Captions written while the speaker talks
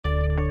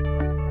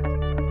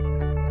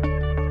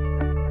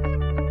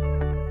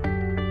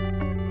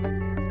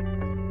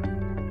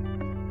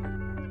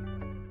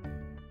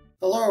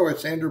Hello,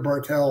 it's Andy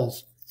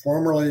Bartels,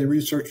 formerly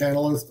research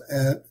analyst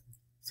at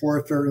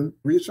Forrester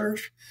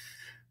Research,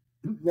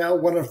 now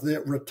one of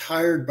the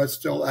retired but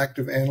still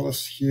active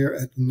analysts here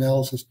at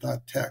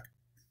analysis.tech.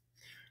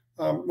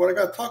 What I'm going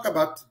to talk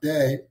about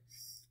today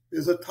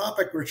is a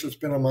topic which has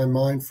been on my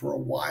mind for a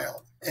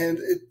while. And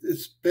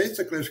it's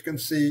basically, as you can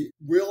see,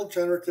 will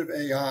generative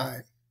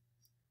AI,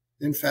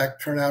 in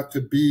fact, turn out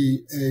to be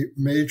a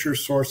major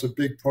source of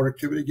big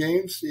productivity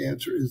gains? The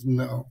answer is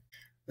no,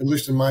 at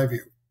least in my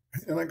view.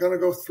 And I'm going to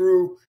go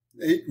through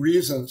 8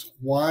 reasons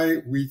why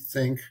we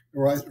think,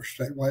 or I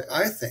should say, why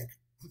I think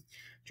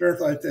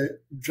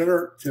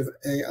generative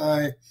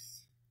AI,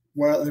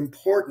 while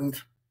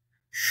important,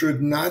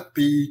 should not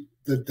be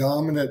the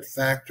dominant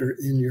factor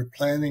in your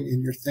planning,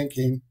 in your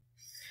thinking.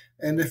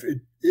 And if it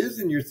is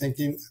in your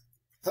thinking,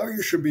 how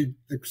you should be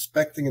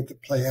expecting it to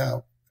play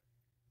out.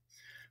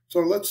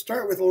 So let's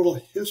start with a little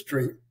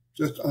history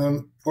just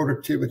on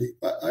productivity.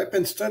 I've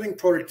been studying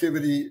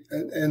productivity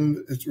and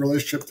its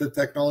relationship to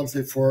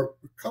technology for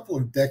a couple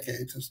of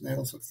decades as an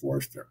analyst at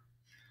Forrester.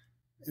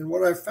 And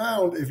what I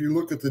found, if you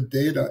look at the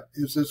data,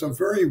 is there's a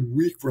very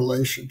weak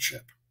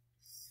relationship.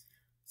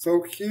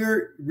 So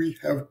here we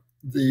have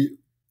the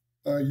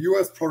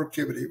U.S.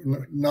 productivity in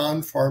the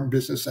non-farm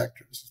business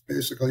sectors,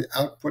 basically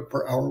output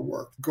per hour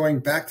work,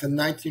 going back to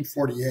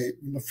 1948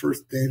 when the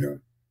first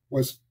data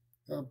was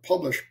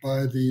published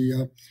by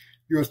the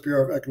U.S.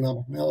 Bureau of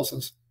Economic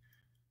Analysis.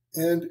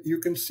 And you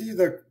can see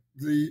that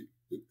the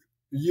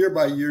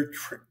year-by-year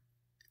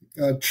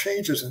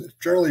changes, and it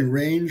generally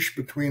range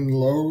between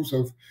lows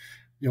of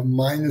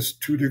minus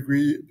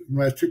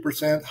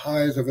 2%,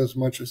 highs of as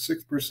much as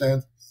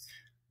 6%,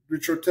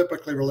 which are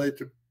typically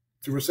related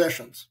to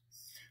recessions.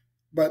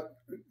 But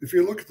if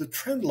you look at the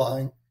trend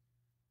line,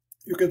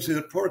 you can see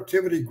that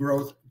productivity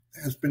growth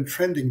has been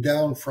trending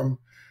down from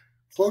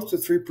close to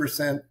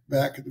 3%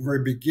 back at the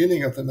very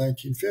beginning of the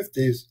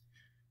 1950s,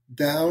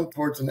 down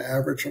towards an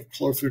average of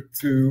closer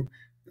to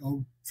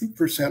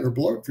 2% or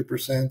below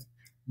 2%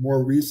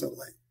 more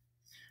recently.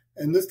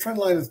 And this trend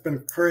line has been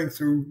occurring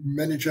through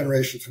many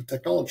generations of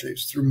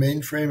technologies, through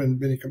mainframe and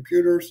mini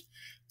computers,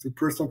 through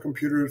personal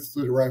computers,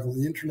 through the arrival of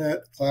the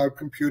internet, cloud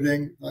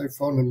computing,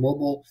 iPhone and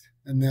mobile,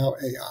 and now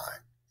AI.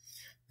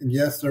 And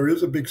yes, there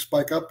is a big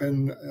spike up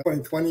in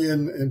 2020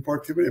 in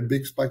productivity, a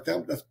big spike down,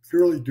 but that's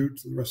purely due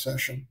to the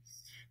recession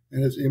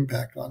and its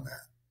impact on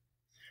that.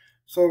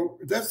 So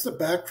that's the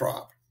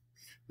backdrop.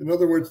 In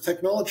other words,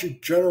 technology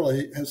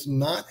generally has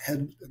not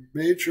had a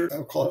major,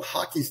 I'll call it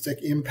hockey stick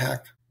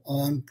impact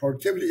on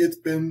productivity. It's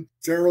been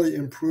generally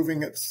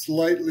improving it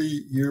slightly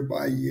year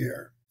by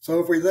year.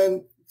 So if we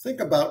then think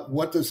about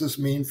what does this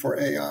mean for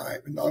AI,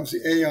 and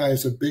obviously AI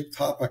is a big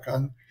topic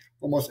on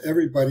almost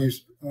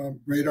everybody's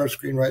radar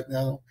screen right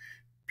now.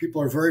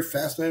 People are very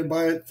fascinated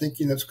by it,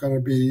 thinking it's going to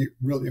be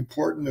really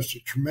important. There's a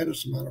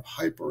tremendous amount of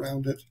hype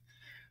around it.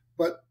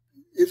 But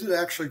is it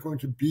actually going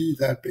to be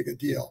that big a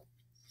deal?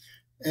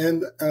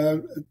 And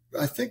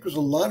I think there's a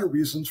lot of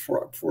reasons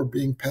for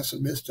being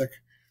pessimistic,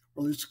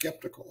 or at least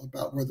skeptical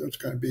about whether it's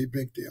going to be a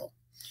big deal.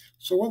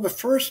 So one of the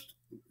first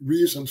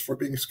reasons for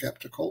being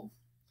skeptical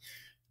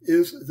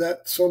is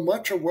that so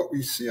much of what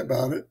we see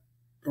about it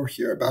or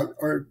hear about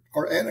are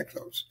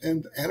anecdotes,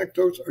 and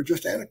anecdotes are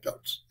just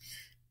anecdotes.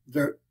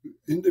 They're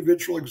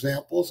individual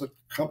examples of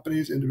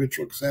companies,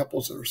 individual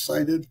examples that are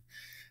cited.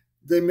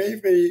 They may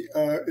be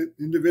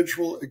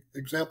individual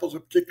examples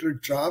of a particular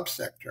job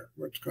sector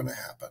where it's going to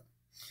happen.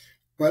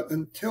 But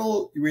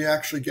until we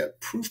actually get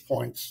proof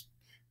points,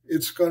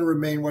 it's going to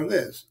remain what it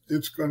is.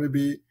 It's going to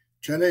be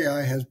Gen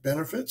AI has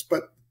benefits,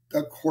 but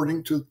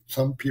according to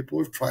some people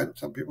who've tried it,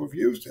 some people have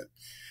used it.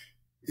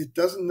 It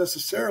doesn't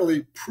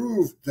necessarily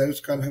prove that it's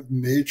going to have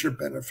major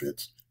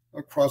benefits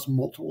across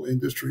multiple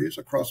industries,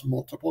 across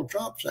multiple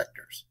job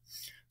sectors.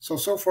 So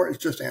far,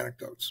 it's just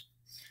anecdotes.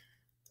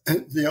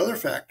 And the other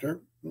factor,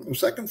 the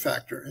second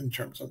factor in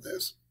terms of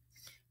this,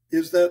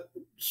 is that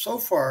so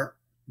far,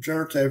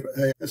 generative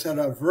AI has had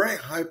a very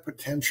high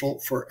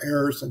potential for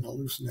errors and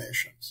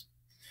hallucinations.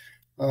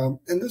 And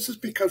this is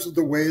because of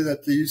the way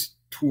that these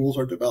tools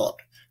are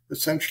developed.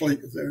 Essentially,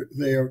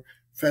 they are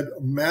fed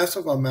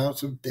massive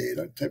amounts of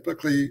data,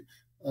 typically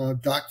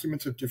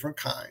documents of different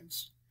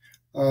kinds,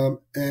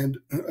 and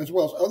as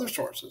well as other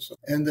sources.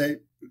 And they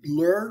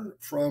learn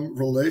from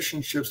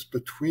relationships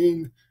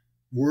between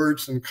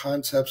words and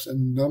concepts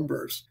and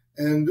numbers,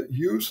 and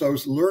use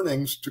those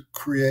learnings to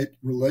create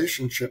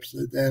relationships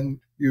that then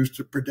use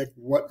to predict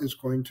what is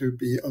going to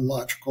be a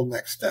logical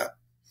next step.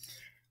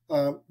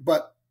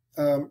 But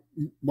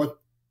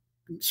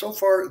so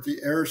far, the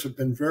errors have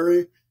been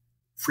very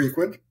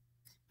frequent.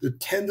 The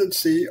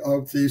tendency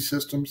of these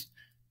systems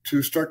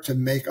to start to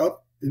make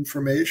up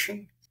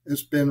information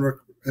has been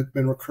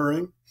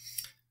recurring.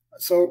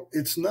 So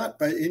it's not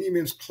by any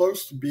means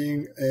close to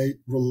being a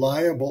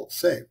reliable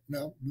safe.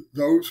 Now,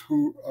 those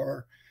who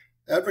are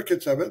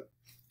advocates of it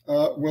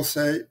will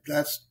say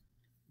that's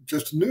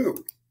just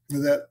new,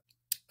 that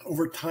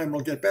over time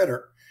will get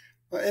better.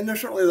 And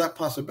there's certainly that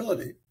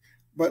possibility.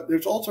 But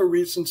there's also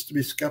reasons to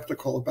be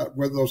skeptical about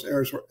whether those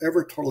errors will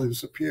ever totally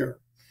disappear.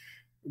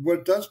 what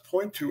it does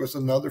point to is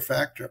another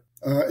factor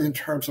in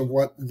terms of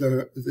what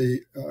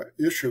the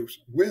issues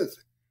with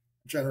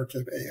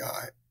generative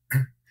AI,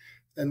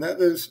 and that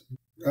is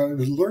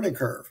the learning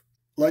curve.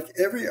 Like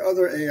every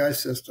other AI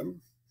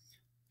system,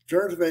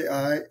 generative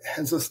AI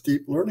has a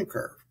steep learning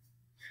curve.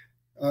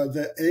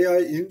 The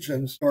AI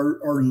engines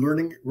are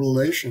learning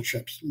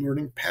relationships,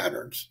 learning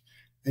patterns,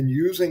 and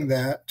using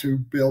that to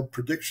build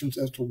predictions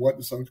as to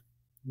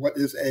what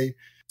is a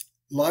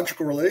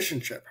logical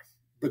relationship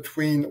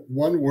between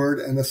one word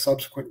and a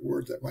subsequent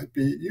word that might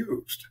be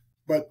used.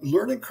 But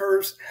learning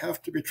curves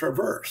have to be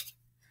traversed.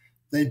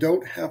 They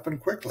don't happen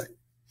quickly.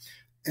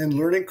 And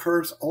learning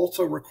curves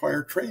also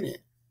require training.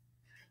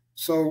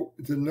 So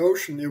the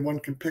notion that one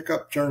can pick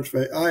up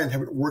generative AI and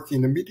have it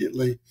working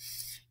immediately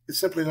is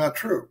simply not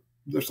true.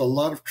 There's a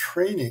lot of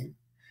training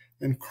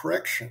and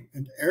correction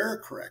and error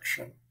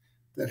correction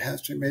that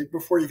has to be made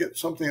before you get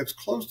something that's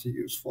close to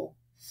useful.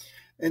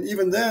 And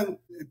even then,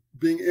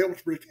 being able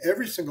to predict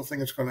every single thing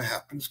that's going to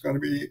happen is going to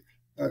be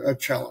a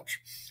challenge.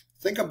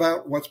 Think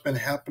about what's been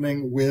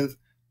happening with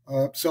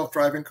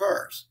self-driving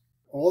cars.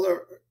 All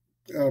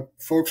the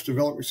folks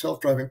developing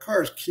self-driving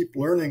cars keep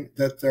learning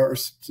that there are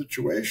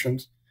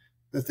situations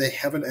that they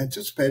haven't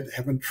anticipated,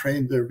 haven't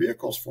trained their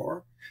vehicles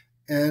for,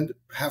 and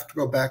have to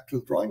go back to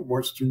the drawing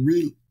boards to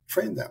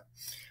retrain them.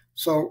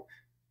 So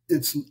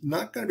it's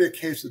not going to be a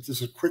case that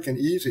this is quick and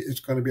easy. It's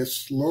going to be a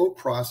slow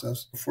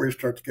process before you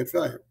start to get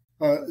value.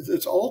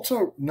 It's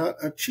also not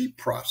a cheap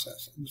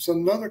process. It's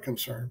another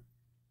concern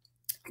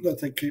that I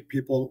think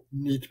people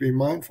need to be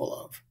mindful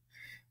of,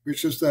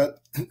 which is that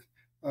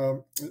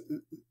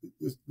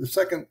the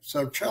second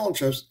set of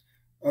challenges,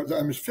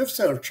 fifth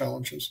set of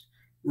challenges,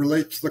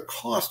 relates to the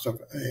cost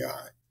of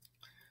AI.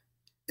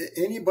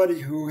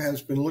 Anybody who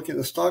has been looking at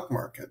the stock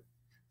market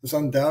has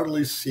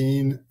undoubtedly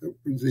seen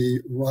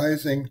the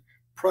rising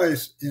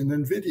price in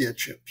NVIDIA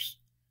chips,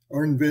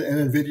 or in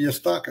NVIDIA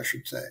stock, I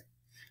should say.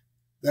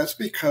 That's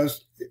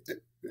because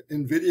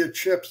NVIDIA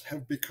chips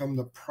have become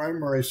the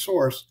primary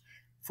source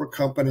for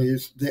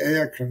companies, the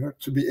AI companies,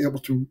 to be able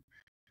to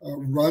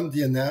run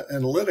the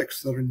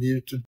analytics that are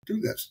needed to do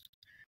this.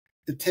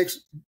 It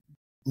takes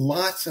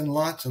lots and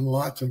lots and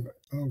lots of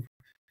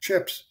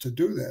chips to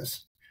do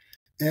this.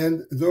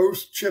 And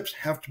those chips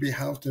have to be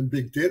housed in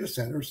big data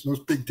centers. Those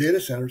big data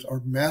centers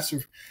are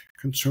massive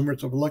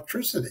consumers of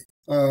electricity.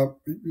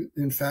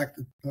 In fact,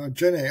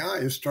 Gen AI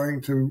is starting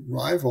to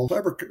rival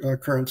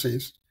cyber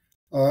currencies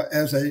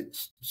as a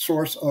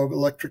source of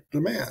electric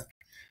demand.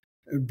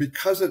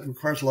 Because it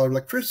requires a lot of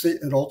electricity,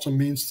 it also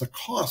means the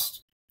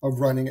cost of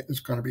running it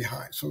is going to be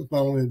high. So it's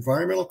not only the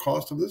environmental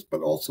cost of this,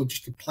 but also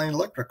just the plain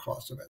electric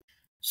cost of it.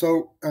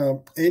 So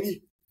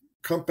any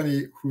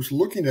company who's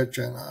looking at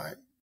Gen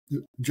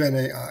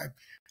AI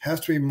has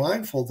to be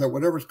mindful that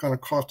whatever it's going to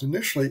cost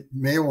initially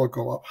may well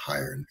go up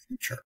higher in the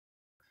future.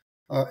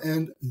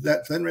 And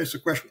that then raises the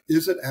question,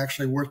 is it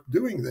actually worth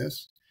doing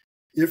this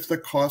if the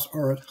costs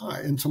are high?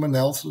 And some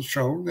analysis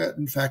show that,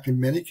 in fact, in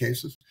many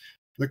cases,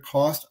 the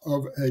cost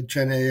of a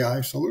Gen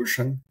AI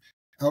solution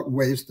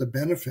outweighs the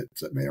benefits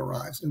that may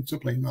arise and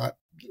simply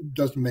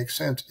doesn't make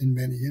sense in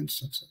many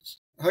instances.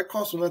 High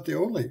costs are not the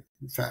only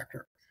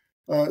factor.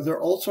 There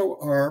also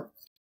are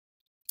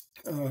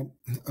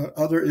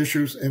other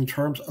issues in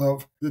terms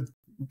of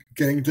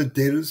getting the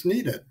data that's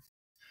needed.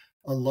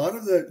 A lot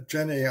of the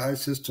Gen AI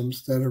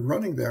systems that are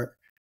running there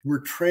were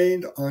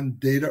trained on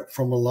data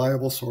from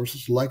reliable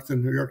sources like the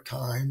New York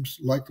Times,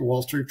 like the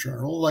Wall Street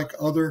Journal, like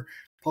other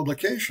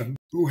publications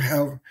who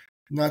have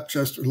not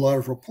just a lot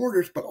of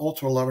reporters, but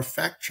also a lot of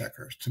fact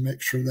checkers to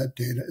make sure that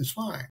data is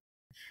fine.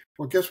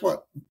 Well, guess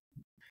what?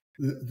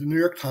 The New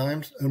York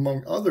Times,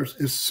 among others,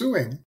 is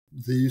suing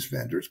these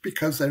vendors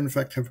because they, in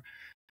fact, have,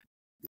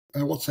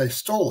 I won't say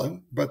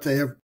stolen, but they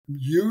have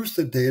used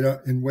the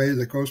data in a way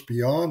that goes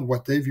beyond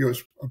what they view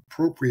as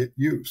appropriate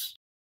use.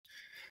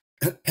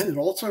 And it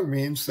also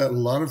means that a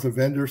lot of the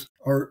vendors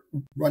are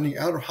running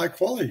out of high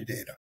quality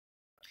data.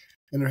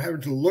 And they're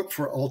having to look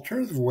for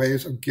alternative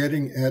ways of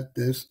getting at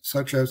this,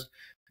 such as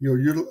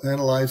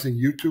analyzing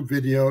YouTube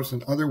videos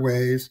and other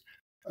ways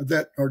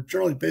that are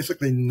generally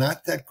basically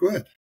not that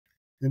good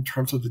in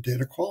terms of the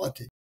data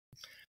quality.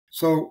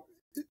 So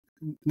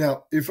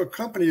now, if a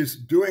company is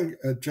doing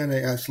a Gen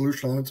AI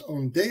solution on its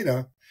own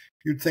data,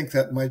 you'd think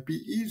that might be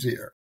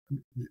easier.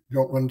 You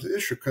don't run into the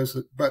issue,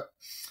 but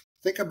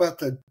think about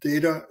the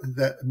data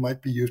that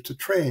might be used to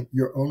train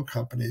your own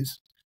company's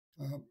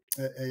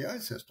AI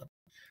system.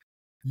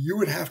 You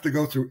would have to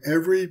go through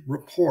every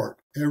report,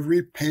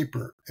 every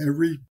paper,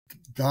 every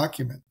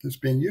document that's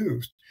being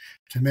used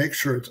to make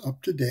sure it's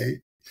up to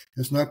date,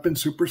 has not been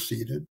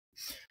superseded,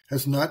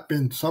 has not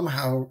been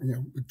somehow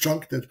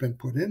junk that's been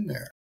put in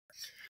there.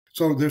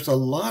 So there's a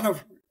lot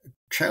of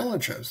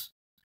challenges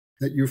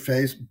that you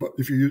face, but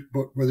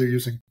whether you're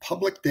using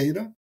public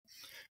data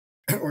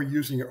or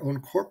using your own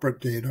corporate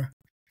data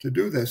to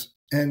do this.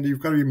 And you've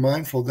got to be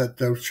mindful that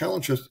those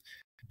challenges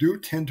do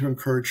tend to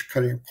encourage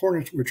cutting of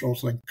corners, which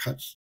also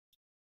cuts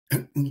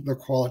the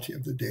quality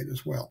of the data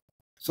as well.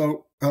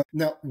 So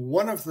now,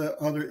 one of the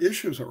other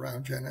issues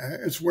around Gen AI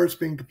is where it's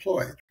being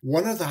deployed.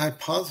 One of the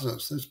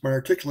hypotheses that's been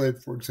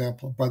articulated, for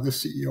example, by the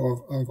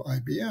CEO of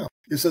IBM,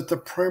 is that the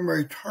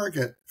primary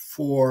target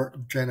for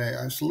Gen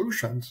AI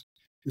solutions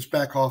is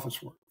back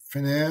office work,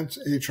 finance,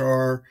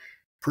 HR,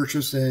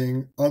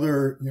 purchasing,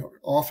 other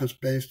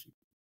office-based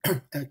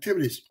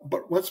activities.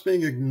 But what's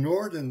being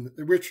ignored, in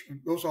which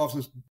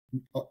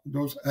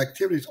those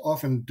activities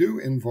often do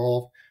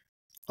involve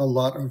a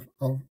lot of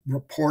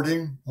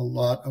reporting, a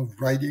lot of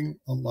writing,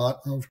 a lot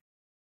of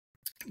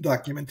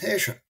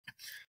documentation.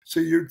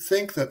 So you'd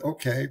think that,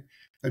 okay,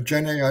 a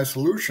Gen AI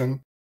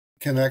solution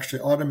can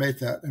actually automate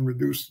that and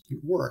reduce the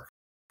work.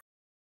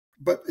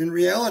 But in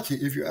reality,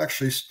 if you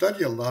actually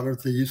study a lot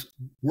of these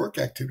work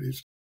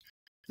activities,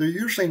 they're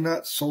usually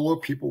not solo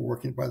people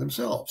working by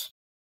themselves.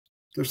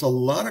 There's a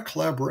lot of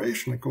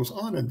collaboration that goes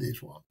on in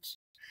these ones,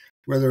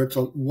 whether it's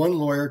one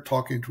lawyer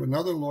talking to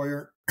another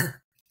lawyer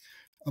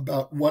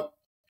about what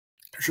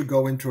should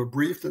go into a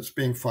brief that's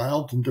being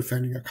filed in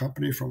defending a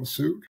company from a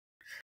suit,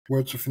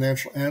 where it's a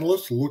financial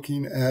analyst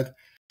looking at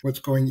what's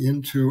going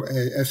into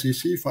a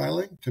SEC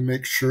filing to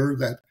make sure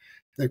that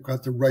they've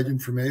got the right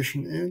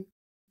information in.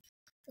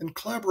 And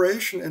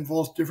collaboration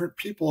involves different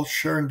people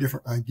sharing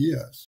different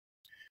ideas.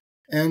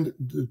 And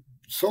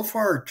so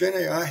far, Gen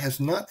AI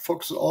has not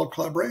focused on all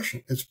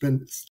collaboration. It's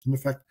been, in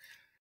effect,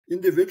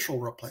 individual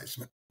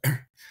replacement.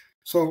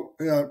 So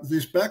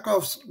these back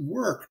office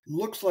work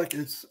looks like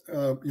it's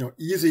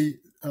easy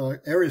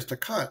areas to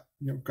cut.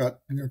 You've got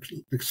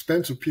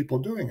expensive people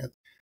doing it,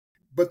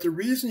 but the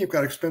reason you've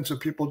got expensive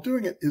people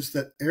doing it is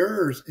that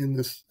errors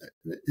in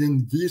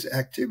these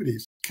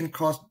activities can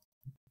cost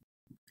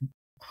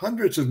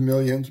hundreds of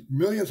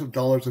millions of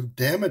dollars of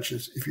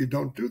damages if you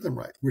don't do them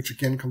right, which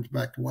again comes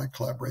back to why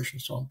collaboration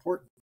is so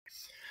important.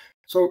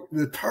 So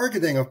the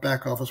targeting of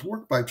back office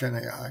work by Gen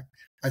AI,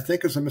 I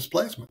think, is a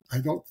misplacement. I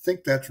don't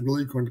think that's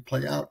really going to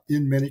play out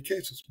in many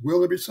cases.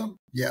 Will there be some?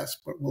 Yes,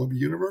 but will it be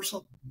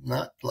universal?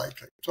 Not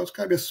likely. So it's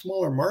going to be a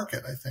smaller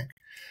market, I think,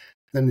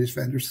 than these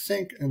vendors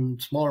think,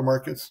 and smaller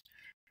markets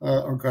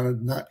are going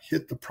to not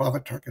hit the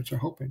profit targets they're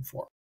hoping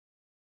for.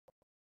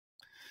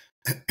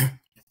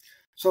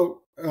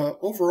 So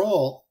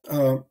overall,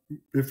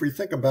 if we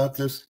think about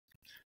this,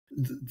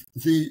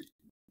 the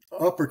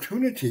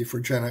opportunity for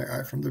Gen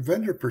AI from the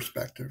vendor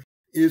perspective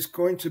is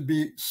going to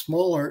be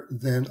smaller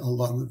than a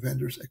lot of the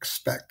vendors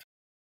expect.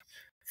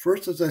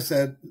 First, as I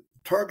said,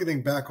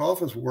 targeting back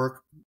office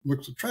work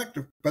looks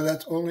attractive, but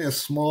that's only a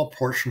small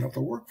portion of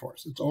the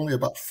workforce. It's only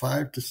about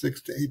 5 to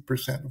 6 to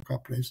 8% of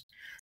companies'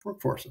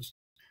 workforces.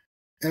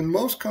 And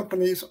most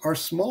companies are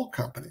small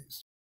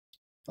companies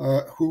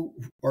who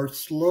are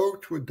slow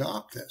to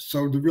adopt this.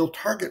 So the real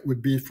target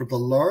would be for the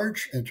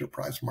large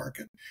enterprise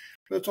market,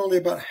 but it's only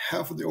about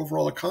half of the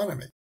overall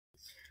economy.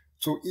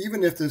 So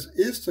even if this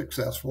is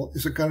successful,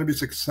 is it going to be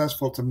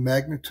successful to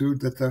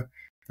magnitude that the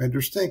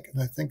vendors think?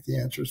 And I think the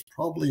answer is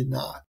probably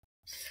not.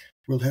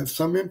 Will it have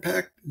some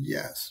impact?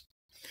 Yes.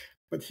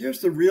 But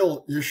here's the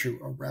real issue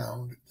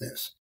around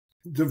this.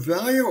 The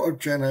value of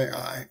Gen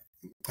AI,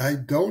 I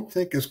don't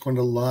think is going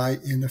to lie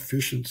in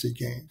efficiency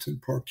gains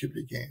and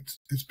productivity gains.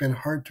 It's been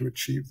hard to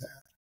achieve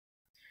that.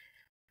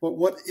 But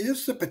what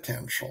is the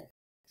potential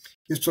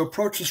is to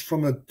approach this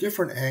from a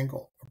different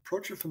angle,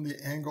 approach it from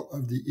the angle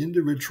of the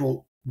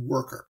individual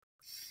worker,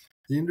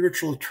 the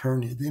individual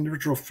attorney, the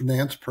individual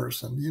finance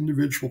person, the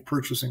individual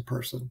purchasing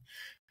person,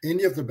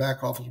 any of the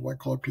back office white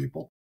collar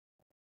people,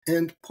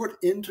 and put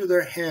into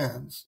their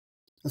hands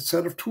a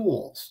set of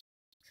tools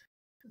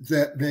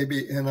that may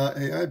be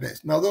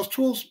AI-based. Now, those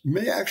tools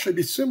may actually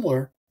be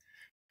similar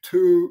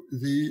to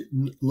the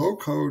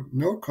low-code,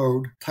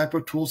 no-code type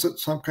of tools that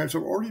some countries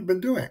have already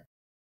been doing.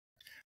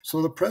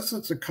 So the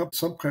precedents that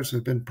some countries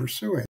have been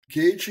pursuing,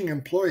 engaging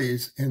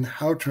employees in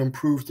how to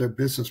improve their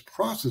business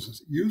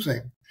processes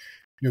using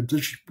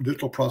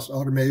digital process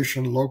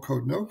automation,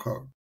 low-code,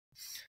 no-code.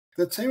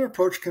 That same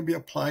approach can be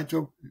applied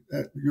to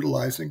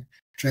utilizing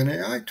Gen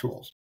AI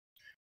tools,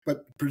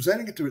 but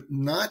presenting it to it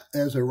not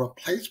as a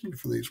replacement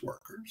for these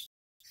workers,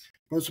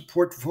 but as a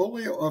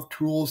portfolio of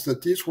tools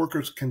that these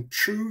workers can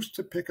choose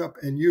to pick up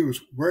and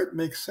use where it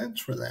makes sense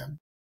for them.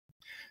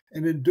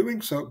 And in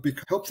doing so,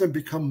 help them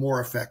become more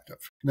effective.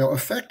 Now,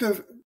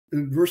 effective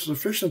versus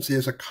efficiency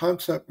is a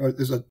concept,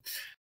 it's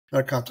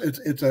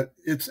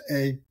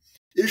a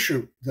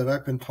issue that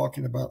I've been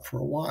talking about for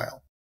a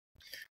while.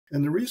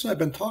 And the reason I've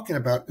been talking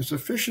about is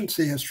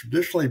efficiency has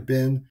traditionally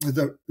been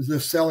the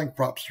selling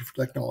proposition for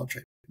technology.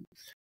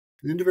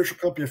 The individual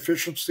company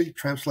efficiency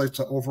translates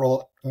to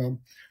overall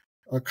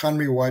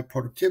economy-wide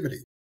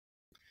productivity.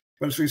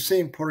 But as we've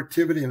seen,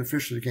 productivity and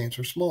efficiency gains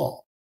are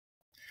small.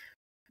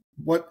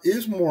 What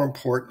is more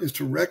important is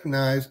to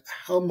recognize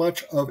how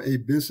much of a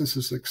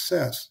business's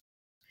success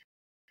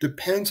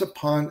depends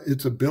upon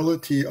its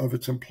ability of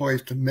its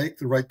employees to make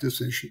the right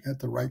decision at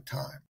the right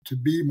time, to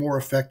be more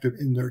effective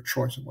in their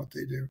choice of what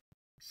they do.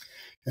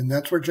 And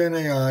that's where Gen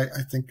AI,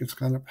 I think, is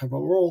going to have a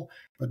role,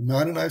 but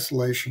not in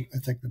isolation. I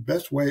think the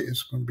best way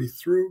is going to be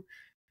through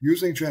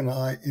using Gen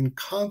AI in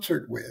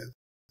concert with,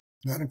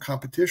 not in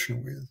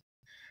competition with,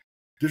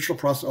 digital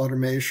process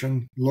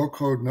automation, low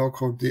code, no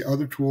code, the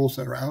other tools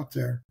that are out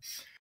there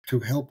to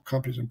help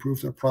companies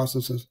improve their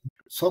processes,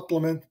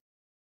 supplement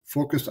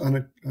focused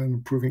on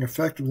improving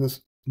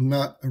effectiveness,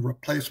 not a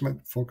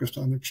replacement focused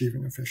on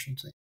achieving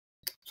efficiency.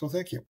 So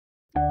thank you.